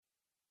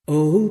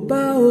You're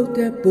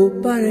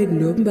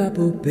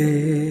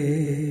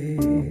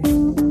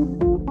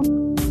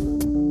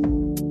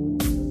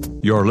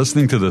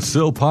listening to the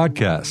SIL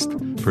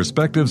Podcast,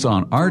 Perspectives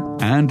on Art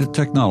and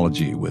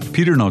Technology with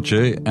Peter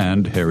Noce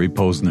and Harry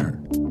Posner.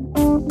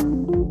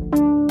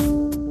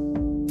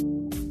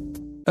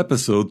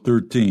 Episode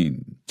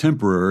 13,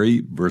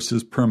 Temporary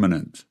versus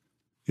Permanent.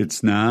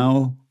 It's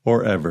now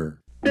or ever.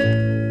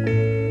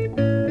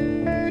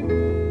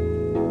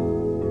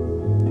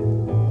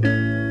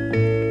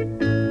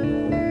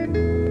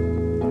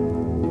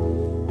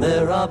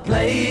 There are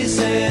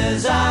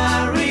places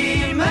I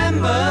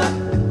remember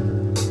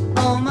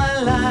all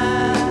my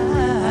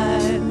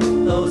life,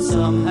 though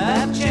some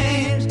have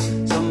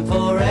changed, some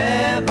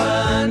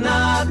forever,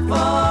 not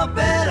for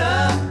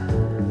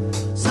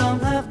better. Some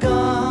have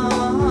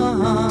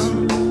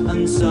gone,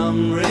 and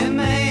some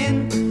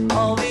remain.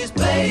 All these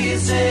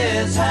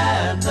places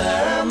had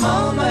their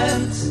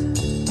moments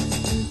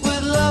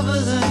with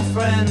lovers and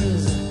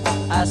friends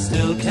I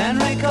still can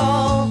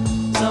recall.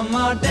 Some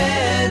are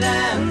dead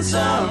and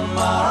some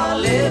are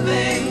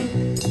living.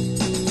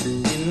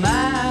 In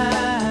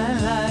my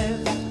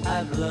life,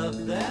 I've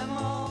loved them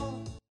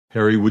all.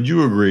 Harry, would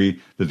you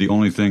agree that the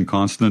only thing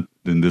constant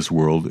in this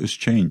world is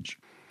change?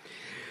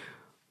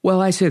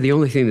 Well, I say the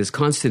only thing that's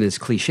constant is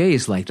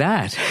cliches like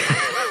that.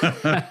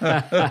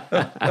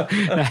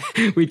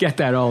 We get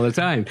that all the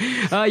time.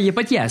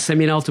 But yes, I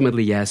mean,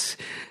 ultimately, yes.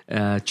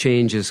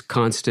 Change is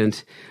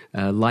constant.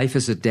 Life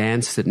is a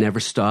dance that never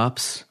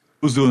stops.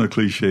 Who's doing the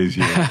cliches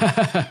here?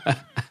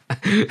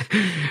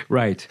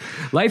 Right.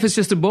 Life is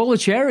just a bowl of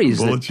cherries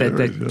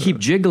that keep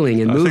jiggling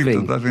and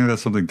moving. I think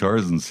that's something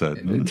Tarzan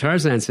said.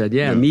 Tarzan said,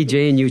 yeah, me,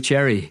 Jane, you,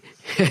 cherry.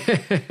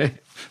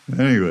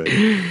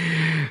 Anyway.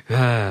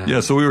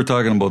 So we were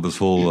talking about this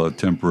whole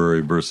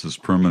temporary versus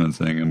permanent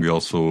thing, and we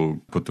also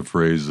put the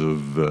phrase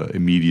of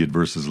immediate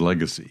versus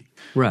legacy.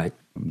 Right.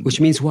 Which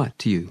means what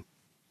to you?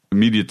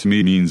 Immediate to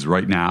me means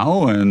right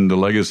now, and the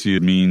legacy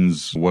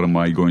means what am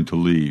I going to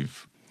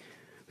leave?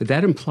 But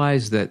that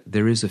implies that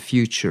there is a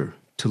future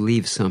to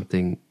leave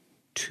something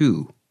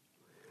to.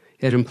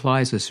 It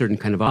implies a certain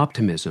kind of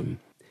optimism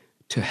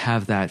to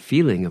have that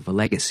feeling of a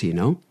legacy,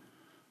 no?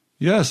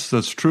 Yes,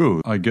 that's true.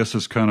 I guess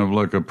it's kind of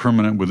like a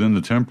permanent within the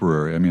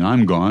temporary. I mean,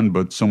 I'm gone,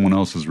 but someone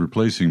else is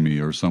replacing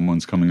me or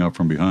someone's coming up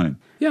from behind.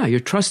 Yeah,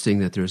 you're trusting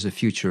that there's a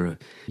future.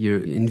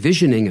 You're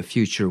envisioning a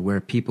future where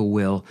people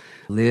will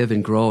live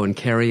and grow and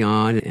carry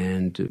on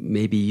and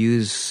maybe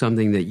use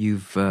something that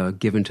you've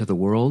given to the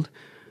world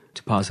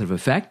to positive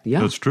effect.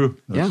 Yeah, that's true.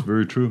 That's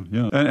very true.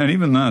 Yeah, and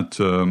even that,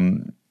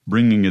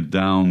 bringing it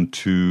down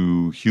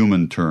to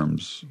human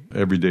terms,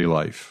 everyday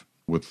life,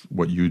 with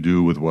what you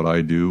do, with what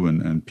I do,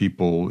 and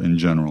people in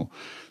general.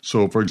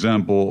 So, for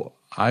example,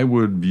 I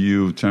would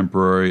view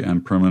temporary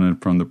and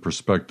permanent from the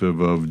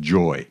perspective of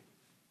joy.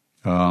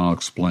 I'll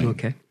explain.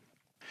 Okay.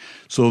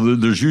 So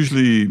there's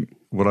usually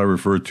what I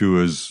refer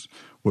to as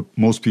what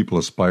most people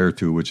aspire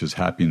to, which is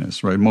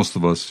happiness, right? Most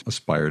of us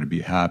aspire to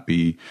be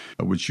happy,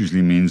 which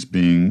usually means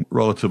being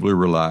relatively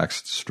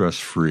relaxed,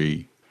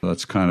 stress-free.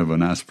 That's kind of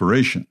an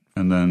aspiration.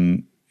 And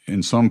then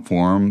in some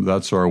form,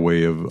 that's our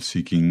way of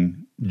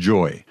seeking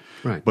joy.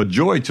 Right. But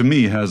joy to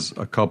me has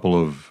a couple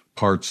of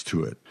parts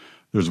to it.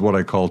 There's what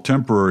I call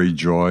temporary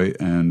joy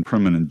and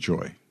permanent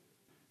joy.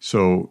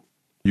 So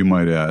you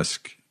might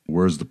ask,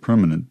 where's the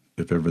permanent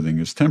if everything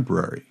is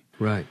temporary?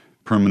 Right.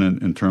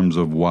 Permanent in terms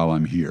of while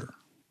I'm here.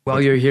 While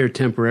you're here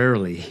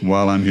temporarily.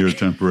 While I'm here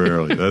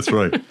temporarily. That's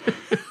right.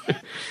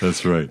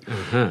 That's right.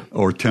 Uh-huh.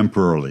 Or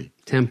temporarily.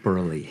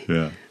 Temporally.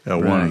 Yeah.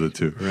 One of the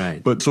two.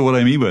 Right. But so what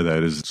I mean by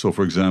that is, so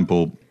for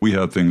example, we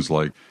have things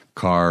like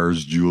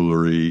cars,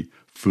 jewelry,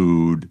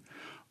 food.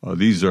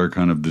 These are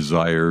kind of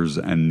desires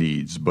and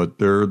needs, but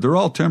they're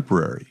all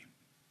temporary.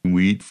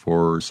 We eat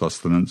for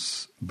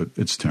sustenance, but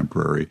it's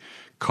temporary.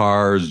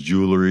 Cars,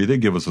 jewelry, they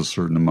give us a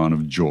certain amount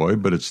of joy,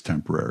 but it's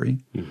temporary.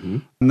 Mm-hmm.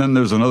 And then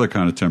there's another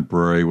kind of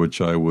temporary,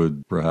 which I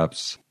would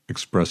perhaps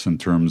express in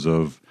terms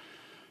of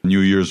New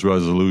Year's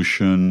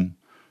resolution,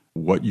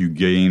 what you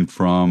gain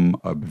from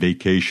a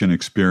vacation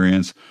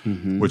experience,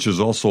 which is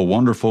also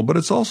wonderful, but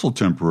it's also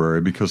temporary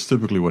because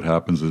typically what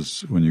happens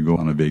is when you go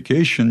on a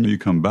vacation, you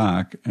come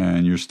back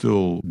and you're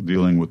still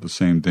dealing with the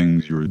same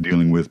things you were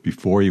dealing with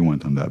before you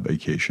went on that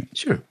vacation.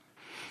 Sure.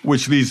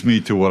 Which leads me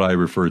to what I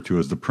refer to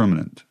as the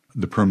permanent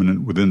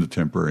within the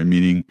temporary,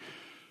 meaning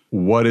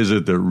what is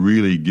it that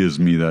really gives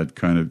me that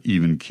kind of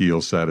even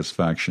keel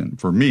satisfaction?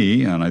 For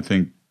me, and I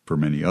think for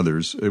many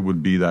others, it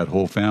would be that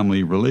whole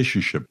family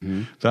relationship.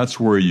 Mm-hmm. That's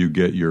where you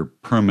get your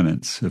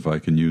permanence, if I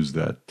can use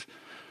that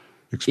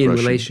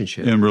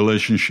expression. In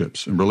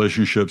relationships,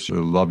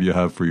 the love you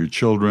have for your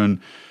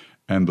children,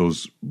 and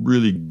those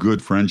really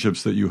good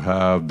friendships that you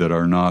have that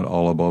are not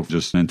all about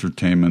just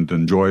entertainment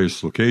and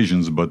joyous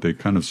occasions, but they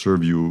kind of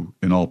serve you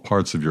in all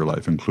parts of your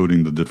life,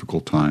 including the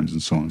difficult times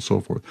and so on and so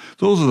forth.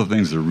 Those are the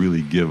things that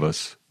really give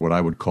us what I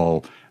would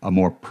call a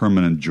more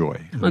permanent joy.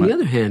 On the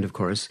other hand, of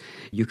course,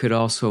 you could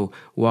also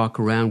walk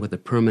around with a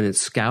permanent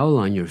scowl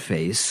on your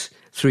face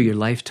through your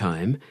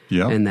lifetime,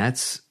 and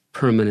that's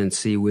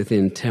permanency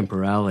within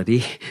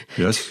temporality.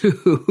 Yes.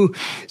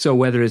 So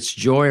whether it's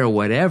joy or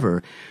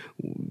whatever,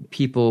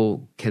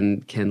 people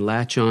can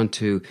latch on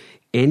to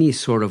any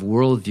sort of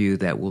worldview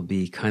that will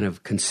be kind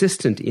of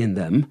consistent in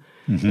them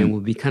and will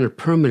be kind of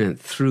permanent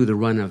through the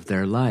run of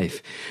their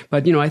life.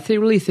 But, I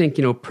really think,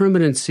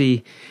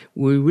 permanency,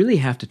 we really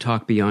have to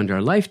talk beyond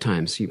our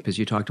lifetimes, because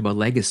you talked about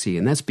legacy,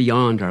 and that's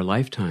beyond our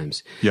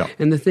lifetimes. Yeah.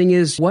 And the thing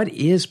is, what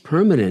is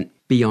permanent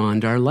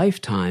beyond our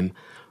lifetime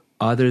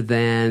other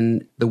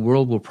than the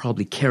world will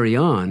probably carry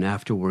on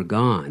after we're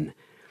gone?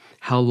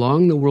 How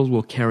long the world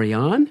will carry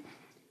on,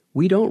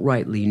 we don't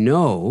rightly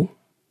know.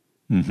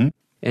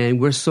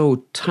 And we're so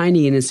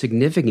tiny and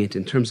insignificant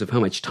in terms of how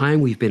much time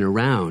we've been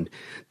around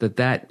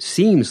that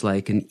seems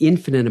like an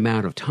infinite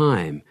amount of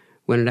time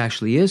when it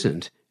actually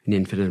isn't an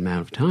infinite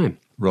amount of time.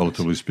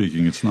 Relatively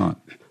speaking, it's not.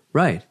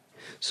 Right.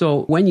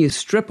 So when you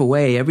strip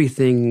away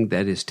everything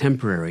that is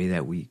temporary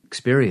that we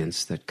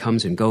experience, that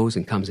comes and goes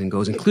and comes and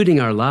goes, including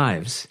our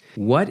lives,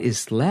 what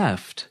is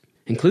left,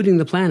 including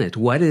the planet,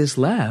 what is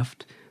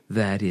left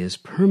that is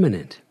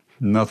permanent?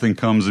 Nothing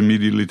comes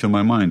immediately to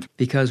my mind.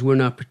 Because we're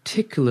not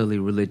particularly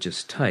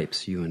religious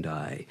types, you and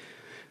I.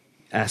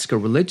 Ask a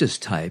religious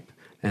type,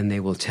 and they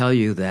will tell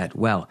you that,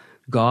 well,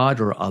 God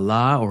or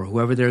Allah or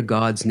whoever their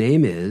God's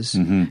name is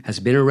has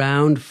been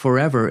around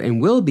forever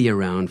and will be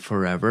around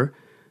forever,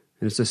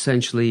 and it's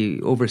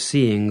essentially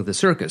overseeing the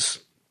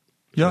circus.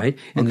 Yeah. Right?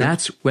 And Okay.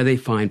 that's where they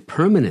find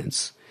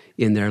permanence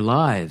in their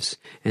lives,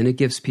 and it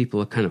gives people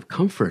a kind of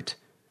comfort.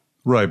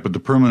 Right, but the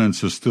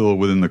permanence is still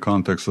within the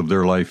context of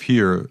their life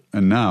here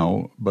and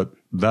now, but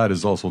that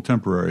is also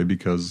temporary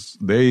because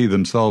they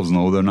themselves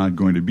know they're not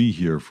going to be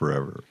here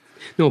forever.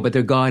 No, but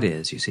their God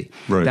is, you see.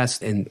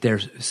 Right. And they're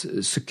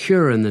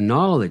secure in the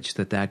knowledge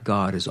that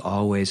God is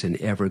always and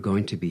ever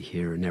going to be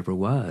here and never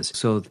was.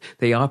 So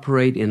they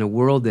operate in a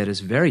world that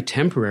is very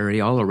temporary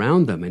all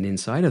around them and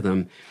inside of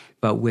them,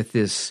 but with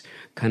this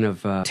kind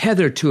of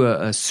tether to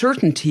a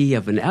certainty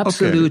of an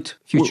absolute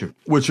future.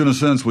 Which, in a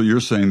sense, what you're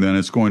saying then,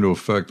 it's going to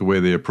affect the way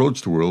they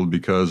approach the world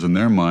because in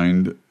their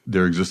mind,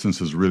 their existence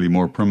is really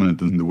more permanent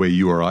than the way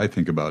you or I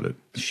think about it.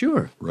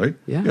 Sure. Right?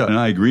 Yeah. And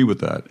I agree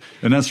with that.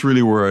 And that's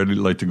really where I'd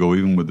like to go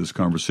even with this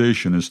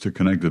conversation is to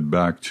connect it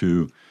back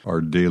to our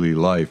daily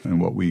life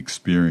and what we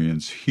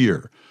experience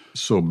here.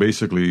 So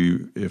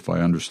basically, if I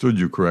understood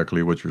you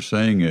correctly, what you're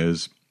saying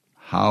is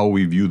how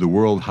we view the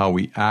world, how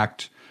we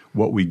act,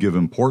 what we give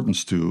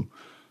importance to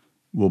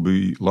will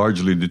be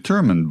largely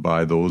determined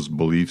by those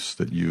beliefs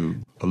that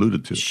you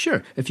alluded to.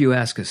 Sure. If you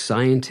ask a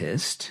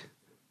scientist,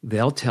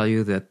 they'll tell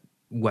you that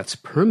what's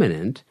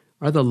permanent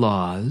are the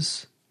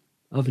laws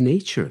of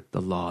nature,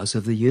 the laws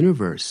of the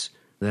universe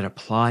that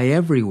apply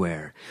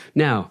everywhere.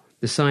 Now,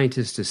 the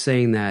scientist is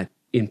saying that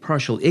in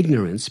partial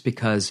ignorance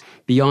because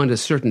beyond a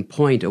certain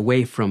point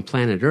away from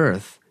planet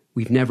Earth,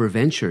 we've never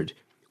ventured.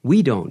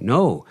 We don't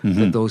know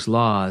that those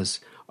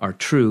laws are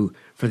true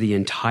for the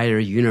entire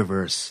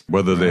universe.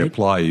 Whether they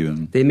apply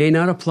even. They may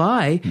not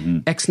apply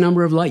X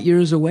number of light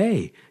years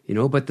away,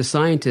 but the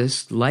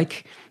scientist,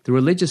 like the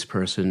religious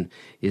person,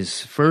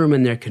 is firm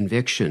in their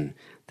conviction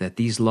that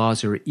these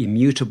laws are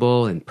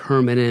immutable and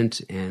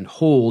permanent and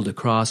hold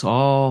across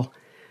all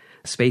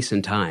space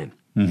and time.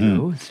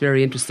 It's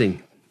very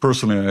interesting.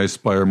 Personally, I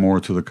aspire more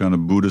to the kind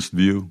of Buddhist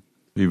view.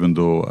 Even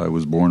though I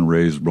was born and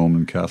raised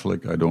Roman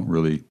Catholic, I don't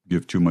really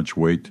give too much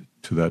weight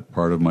to that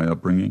part of my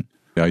upbringing.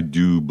 I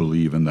do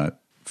believe in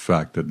that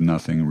fact that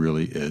nothing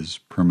really is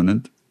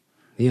permanent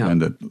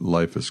and that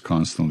life is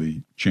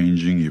constantly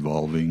changing,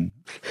 evolving.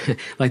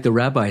 Like the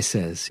rabbi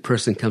says, a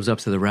person comes up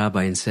to the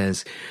rabbi and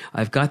says,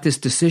 I've got this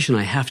decision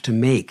I have to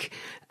make.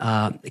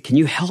 Can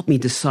you help me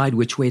decide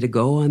which way to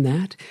go on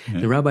that?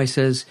 The rabbi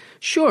says,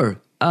 sure.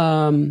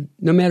 No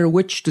matter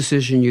which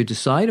decision you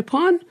decide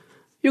upon,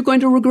 you're going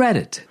to regret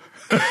it.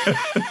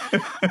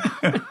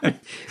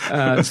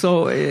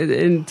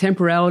 So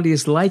temporality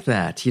is like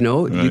that,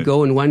 You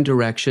go in one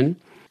direction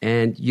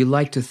and you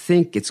like to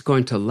think it's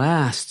going to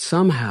last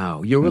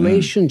somehow. Your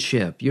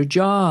relationship, your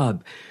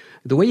job,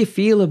 the way you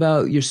feel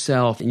about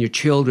yourself and your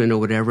children or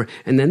whatever,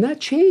 and then that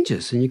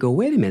changes and you go,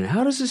 wait a minute,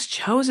 how is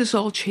this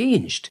all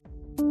changed?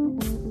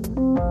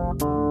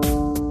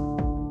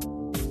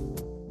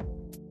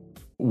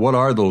 What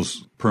are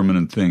those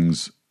permanent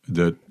things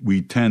that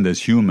we tend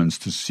as humans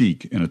to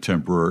seek in a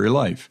temporary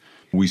life?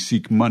 We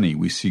seek money,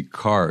 we seek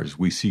cars,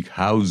 we seek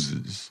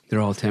houses. They're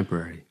all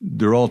temporary.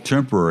 They're all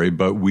temporary,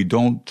 but we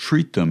don't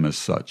treat them as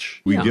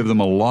such. We give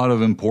them a lot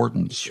of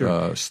importance,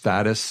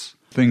 status,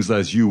 things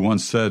as you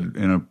once said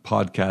in a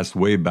podcast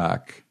way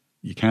back.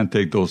 You can't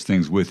take those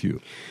things with you.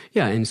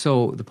 Yeah, and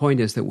so the point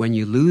is that when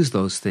you lose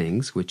those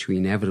things, which we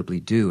inevitably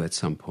do at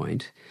some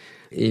point,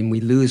 and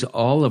we lose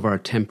all of our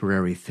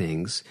temporary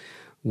things,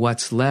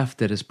 what's left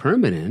that is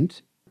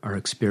permanent, our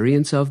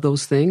experience of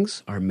those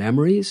things, our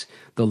memories,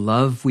 the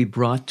love we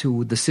brought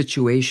to the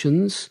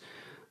situations,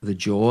 the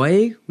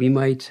joy we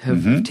might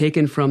have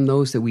taken from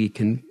those that we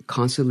can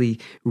constantly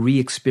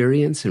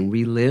re-experience and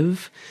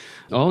relive.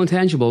 All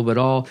intangible, but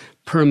all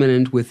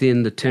permanent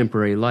within the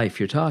temporary life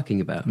you're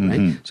talking about,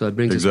 right? So it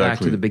brings us back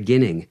to the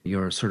beginning,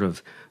 your sort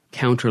of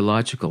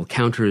counter-logical,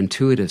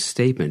 counterintuitive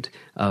statement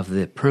of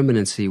the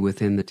permanency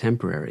within the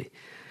temporary.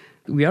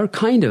 We are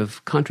kind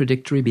of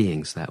contradictory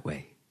beings that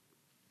way.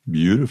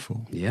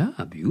 Beautiful. Yeah,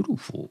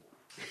 beautiful.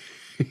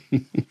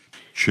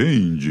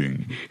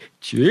 Changing.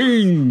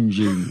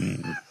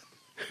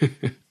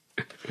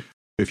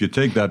 If you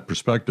take that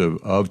perspective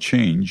of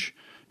change,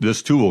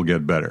 this too will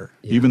get better.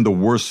 Yeah. Even the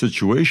worst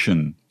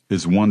situation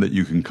is one that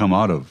you can come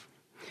out of.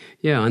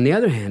 Yeah, on the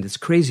other hand, it's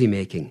crazy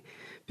making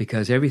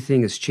because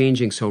everything is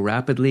changing so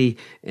rapidly.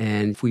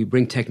 And if we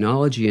bring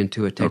technology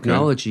into it,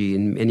 technology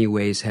in many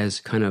ways has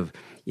kind of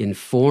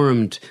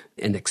informed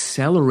and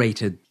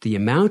accelerated the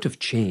amount of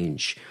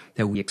change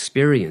that we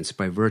experience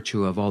by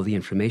virtue of all the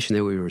information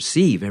that we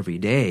receive every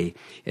day.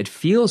 It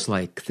feels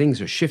like things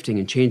are shifting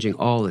and changing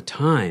all the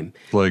time.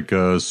 Like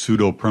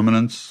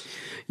pseudo-permanence?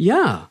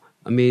 Yeah.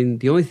 I mean,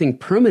 the only thing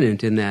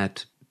permanent in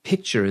that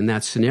picture, in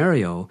that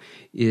scenario,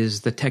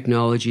 is the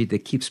technology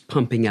that keeps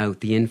pumping out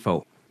the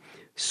info.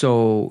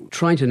 So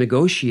trying to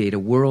negotiate a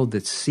world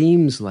that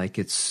seems like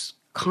it's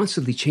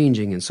constantly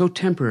changing and so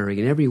temporary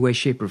in every way,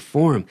 shape, or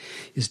form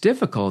is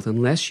difficult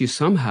unless you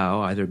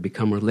somehow either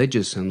become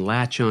religious and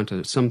latch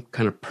onto some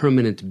kind of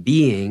permanent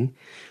being,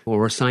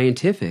 or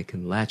scientific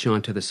and latch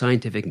onto the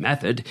scientific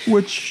method.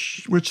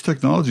 Which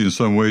technology in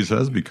some ways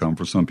has become,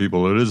 for some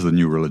people, it is the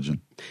new religion.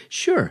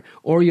 Sure.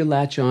 Or you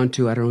latch on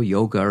to,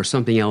 yoga or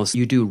something else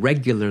you do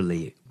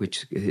regularly,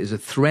 which is a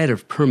thread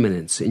of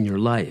permanence in your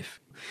life.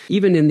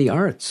 Even in the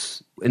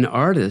arts, an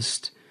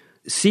artist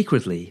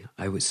secretly,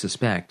 I would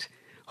suspect,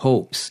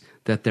 hopes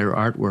that their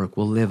artwork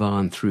will live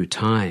on through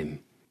time.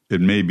 It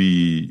may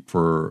be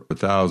for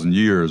 1,000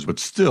 years, but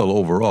still,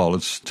 overall,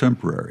 it's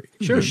temporary.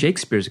 Sure,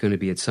 Shakespeare's going to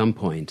be at some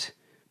point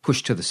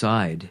pushed to the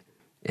side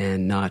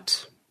and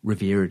not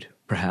revered,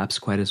 perhaps,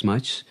 quite as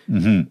much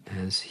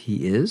as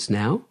he is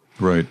now.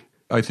 Right.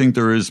 I think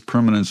there is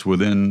permanence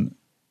within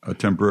a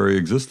temporary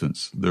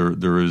existence.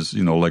 There is,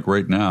 like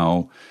right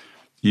now,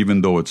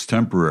 even though it's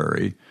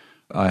temporary,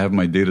 I have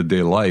my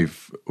day-to-day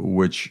life,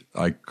 which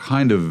I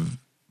kind of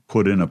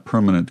put in a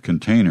permanent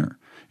container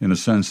in a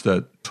sense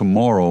that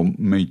tomorrow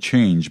may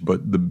change,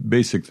 but the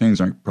basic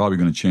things aren't probably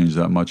going to change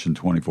that much in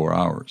 24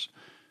 hours.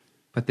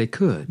 But they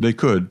could. They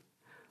could.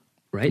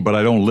 Right. But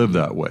I don't live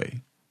that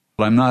way.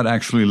 But I'm not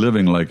actually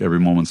living like every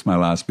moment's my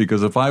last,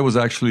 because if I was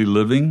actually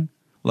living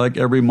like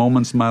every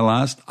moment's my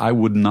last, I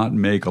would not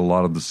make a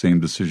lot of the same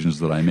decisions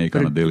that I make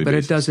on a daily basis.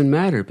 But it doesn't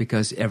matter,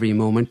 because every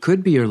moment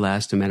could be your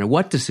last, no matter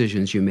what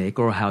decisions you make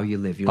or how you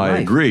live your life. I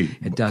agree.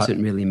 It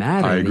doesn't really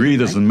matter. I agree it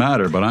doesn't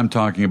matter, but I'm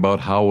talking about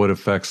how it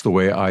affects the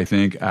way I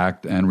think,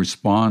 act, and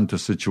respond to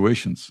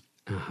situations.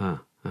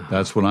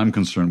 That's what I'm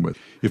concerned with.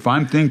 If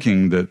I'm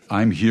thinking that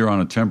I'm here on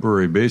a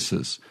temporary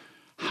basis,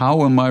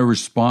 how am I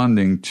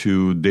responding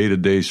to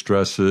day-to-day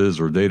stresses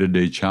or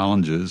day-to-day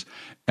challenges?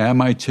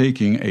 Am I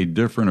taking a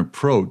different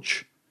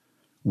approach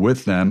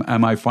with them?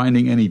 Am I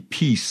finding any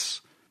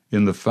peace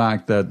in the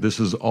fact that this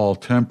is all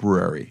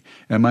temporary?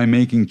 Am I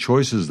making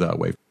choices that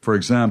way? For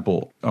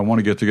example, I want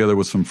to get together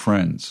with some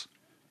friends.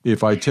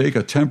 If I take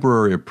a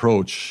temporary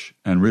approach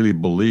and really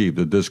believe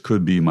that this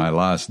could be my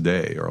last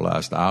day or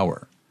last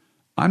hour,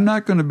 I'm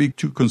not going to be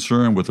too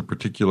concerned with the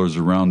particulars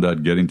around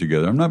that getting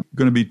together. I'm not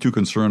going to be too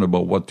concerned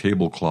about what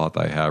tablecloth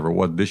I have or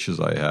what dishes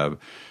I have.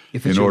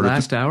 If it's your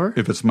last hour?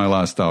 If it's my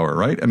last hour,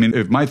 right? I mean,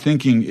 if my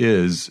thinking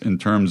is in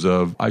terms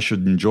of I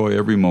should enjoy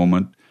every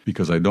moment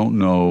because I don't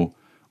know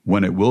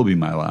when it will be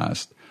my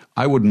last,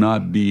 I would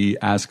not be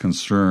as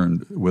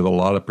concerned with a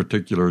lot of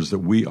particulars that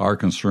we are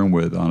concerned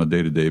with on a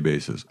day-to-day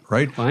basis,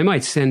 right? Well, I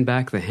might send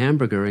back the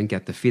hamburger and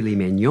get the filet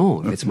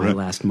mignon if it's my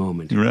last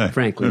moment,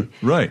 frankly.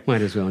 Right.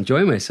 Might as well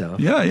enjoy myself.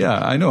 Yeah,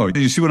 I know.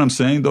 Do you see what I'm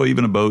saying, though,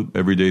 even about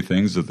everyday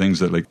things, the things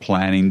that like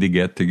planning to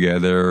get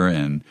together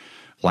and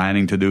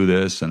planning to do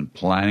this and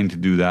planning to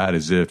do that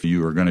as if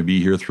you are going to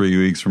be here 3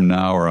 weeks from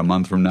now or a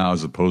month from now,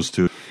 as opposed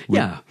to...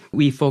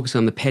 We focus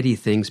on the petty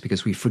things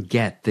because we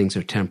forget things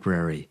are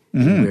temporary.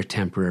 And we're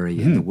temporary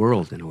in the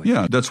world in a way.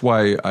 Yeah, that's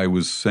why I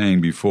was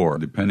saying before,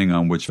 depending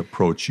on which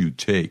approach you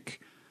take,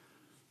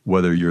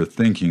 whether you're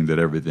thinking that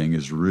everything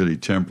is really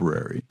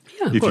temporary.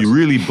 Yeah, if you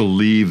really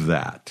believe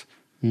that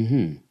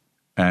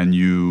and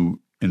you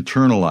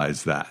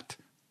internalize that,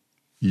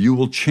 you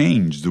will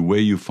change the way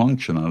you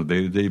function on a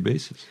day-to-day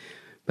basis.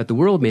 But the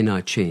world may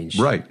not change.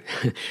 Right.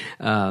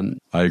 I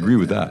agree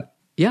with that.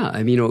 Yeah,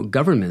 I mean,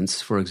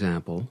 governments, for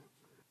example,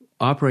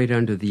 operate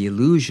under the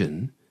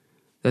illusion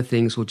that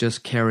things will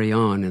just carry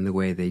on in the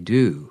way they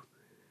do,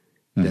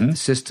 that the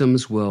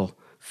systems will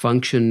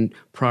function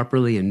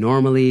properly and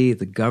normally,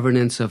 the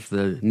governance of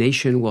the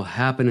nation will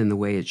happen in the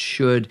way it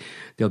should,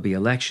 there'll be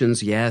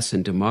elections, yes,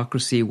 and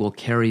democracy will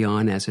carry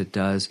on as it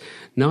does,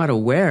 not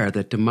aware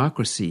that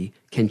democracy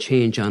can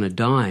change on a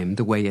dime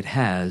the way it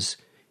has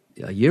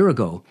a year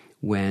ago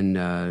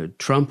when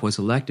Trump was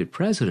elected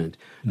president.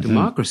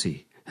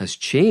 Democracy has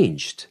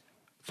changed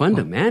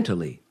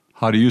fundamentally.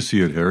 How do you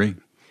see it, Harry?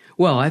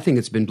 Well, I think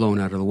it's been blown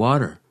out of the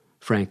water,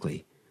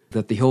 frankly.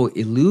 That the whole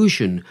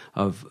illusion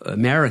of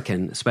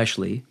American,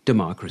 especially,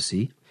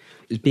 democracy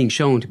is being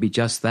shown to be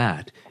just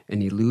that,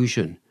 an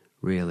illusion,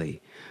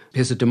 really.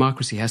 Because a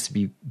democracy has to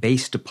be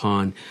based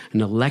upon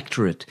an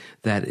electorate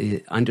that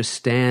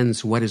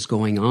understands what is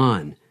going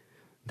on,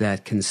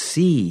 that can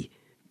see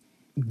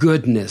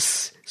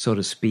goodness, so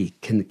to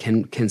speak,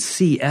 can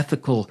see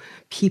ethical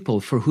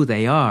people for who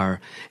they are,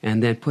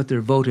 and then put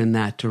their vote in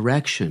that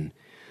direction.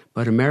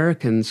 But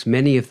Americans,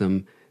 many of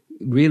them,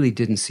 really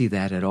didn't see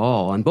that at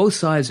all on both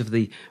sides of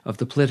the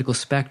political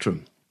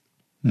spectrum.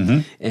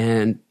 Mm-hmm.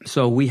 And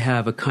so we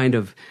have a kind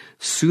of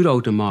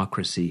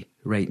pseudo-democracy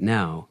right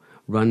now,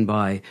 run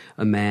by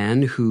a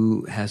man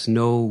who has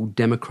no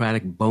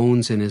democratic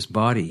bones in his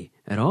body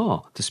at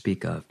all to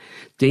speak of.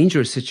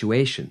 Dangerous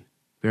situation,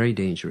 very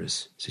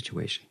dangerous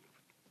situation.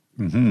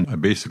 Mm-hmm. I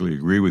basically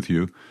agree with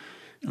you.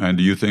 And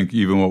do you think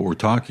even what we're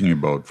talking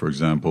about, for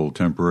example,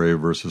 temporary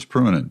versus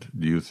permanent,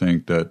 do you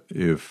think that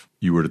if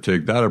you were to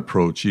take that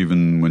approach,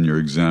 even when you're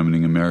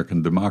examining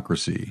American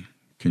democracy,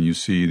 can you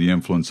see the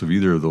influence of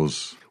either of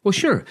those? Well,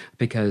 sure,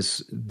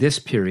 because this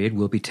period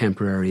will be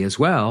temporary as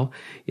well.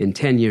 In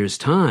 10 years'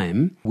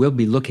 time, we'll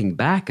be looking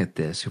back at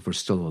this, if we're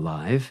still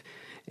alive,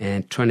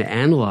 and trying to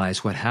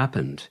analyze what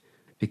happened,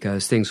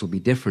 because things will be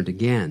different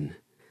again.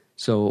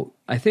 So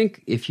I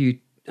think if you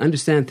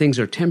understand things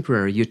are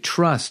temporary, you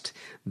trust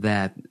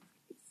that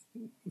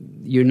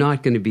you're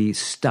not going to be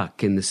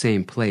stuck in the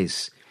same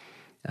place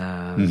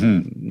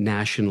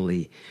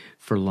nationally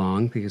for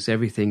long, because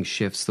everything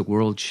shifts, the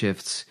world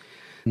shifts.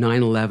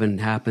 9/11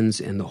 happens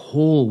and the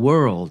whole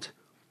world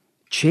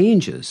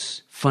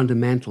changes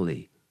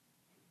fundamentally,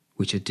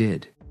 which it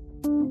did.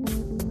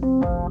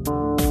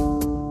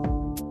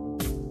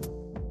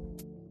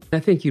 I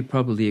think you'd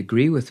probably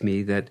agree with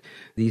me that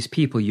these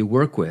people you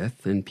work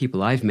with and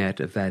people I've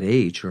met of that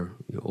age or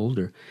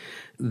older,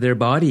 their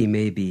body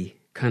may be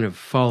kind of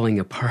falling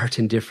apart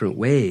in different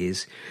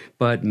ways,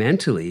 but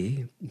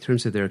mentally, in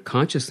terms of their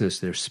consciousness,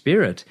 their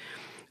spirit,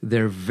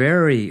 they're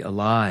very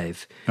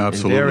alive.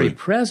 Absolutely. And very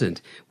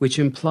present, which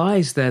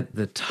implies that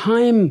the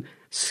time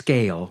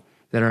scale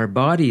that our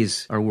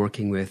bodies are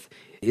working with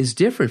is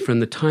different from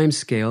the time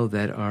scale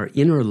that our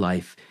inner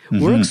life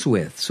works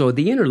with. So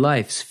the inner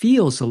life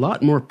feels a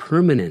lot more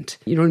permanent,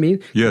 you know what I mean?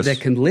 Yes. That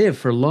can live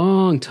for a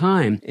long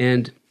time.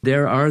 And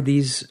there are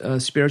these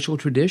spiritual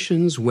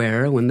traditions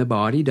where when the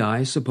body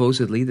dies,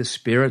 supposedly the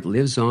spirit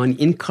lives on,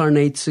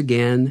 incarnates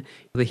again,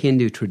 the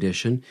Hindu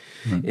tradition,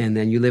 and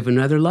then you live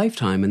another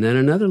lifetime and then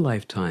another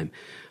lifetime,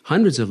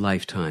 hundreds of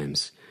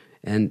lifetimes.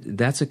 And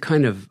that's a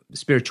kind of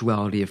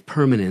spirituality of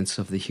permanence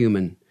of the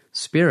human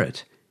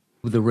spirit.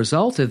 The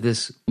result of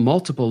this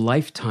multiple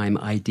lifetime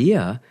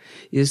idea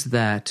is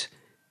that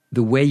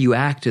the way you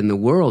act in the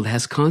world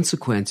has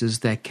consequences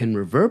that can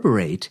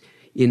reverberate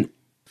in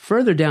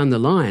further down the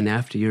line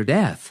after your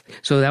death.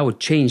 So that would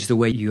change the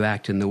way you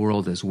act in the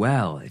world as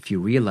well. If you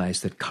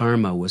realize that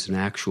karma was an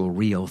actual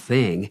real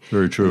thing,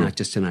 very true, not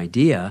just an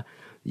idea,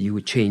 you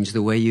would change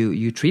the way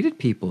you treated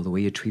people, the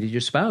way you treated your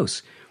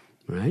spouse,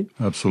 right?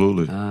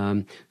 Absolutely.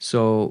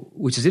 So,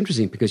 which is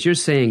interesting because you're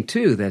saying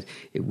too that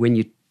when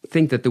you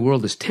think that the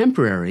world is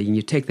temporary and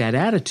you take that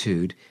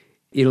attitude,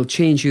 it'll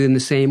change you in the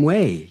same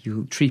way.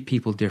 You treat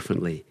people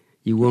differently.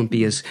 You won't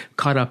be as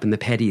caught up in the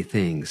petty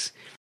things.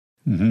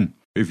 Mm-hmm.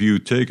 If you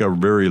take a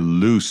very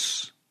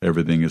loose,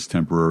 everything is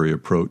temporary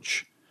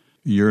approach,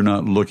 you're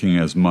not looking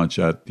as much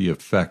at the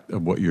effect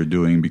of what you're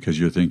doing because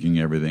you're thinking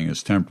everything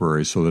is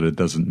temporary so that it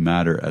doesn't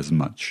matter as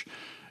much.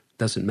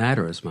 Doesn't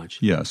matter as much.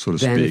 Yeah, so to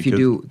then speak.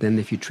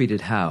 If you treat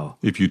it how?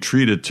 If you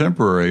treat it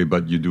temporary,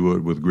 but you do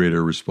it with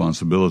greater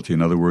responsibility.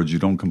 In other words, you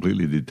don't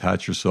completely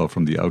detach yourself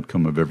from the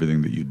outcome of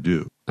everything that you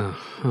do.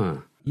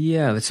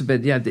 Yeah, it's a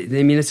bit. Yeah,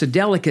 I mean, it's a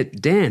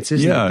delicate dance,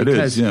 isn't it?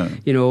 Because, it is. Yeah.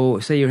 You know,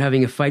 say you're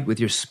having a fight with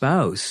your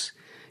spouse.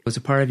 There's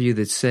a part of you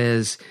that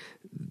says,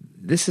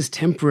 "This is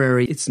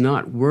temporary. It's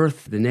not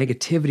worth the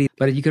negativity."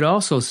 But you could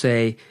also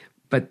say,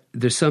 but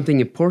there's something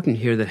important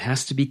here that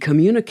has to be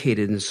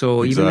communicated. And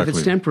so even if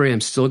it's temporary,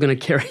 I'm still going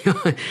to carry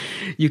on.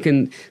 You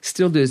can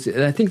still do this.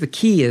 I think the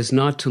key is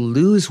not to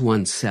lose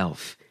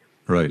oneself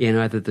in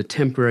either the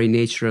temporary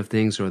nature of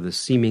things or the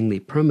seemingly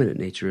permanent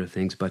nature of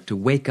things, but to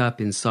wake up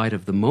inside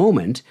of the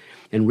moment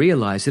and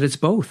realize that it's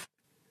both.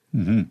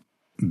 Mm-hmm.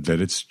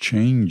 That it's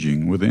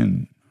changing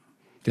within.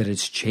 That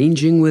it's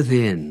changing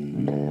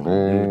within.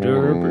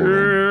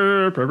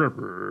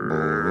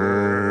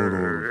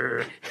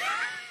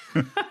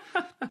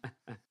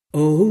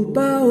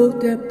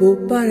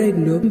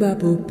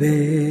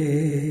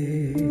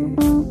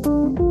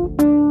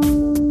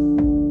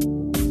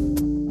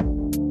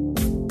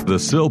 The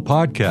SIL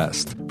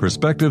Podcast,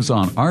 Perspectives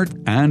on Art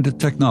and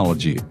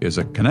Technology, is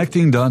a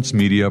Connecting Dots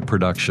Media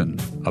production.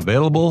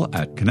 Available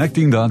at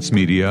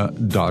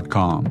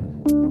connectingdotsmedia.com.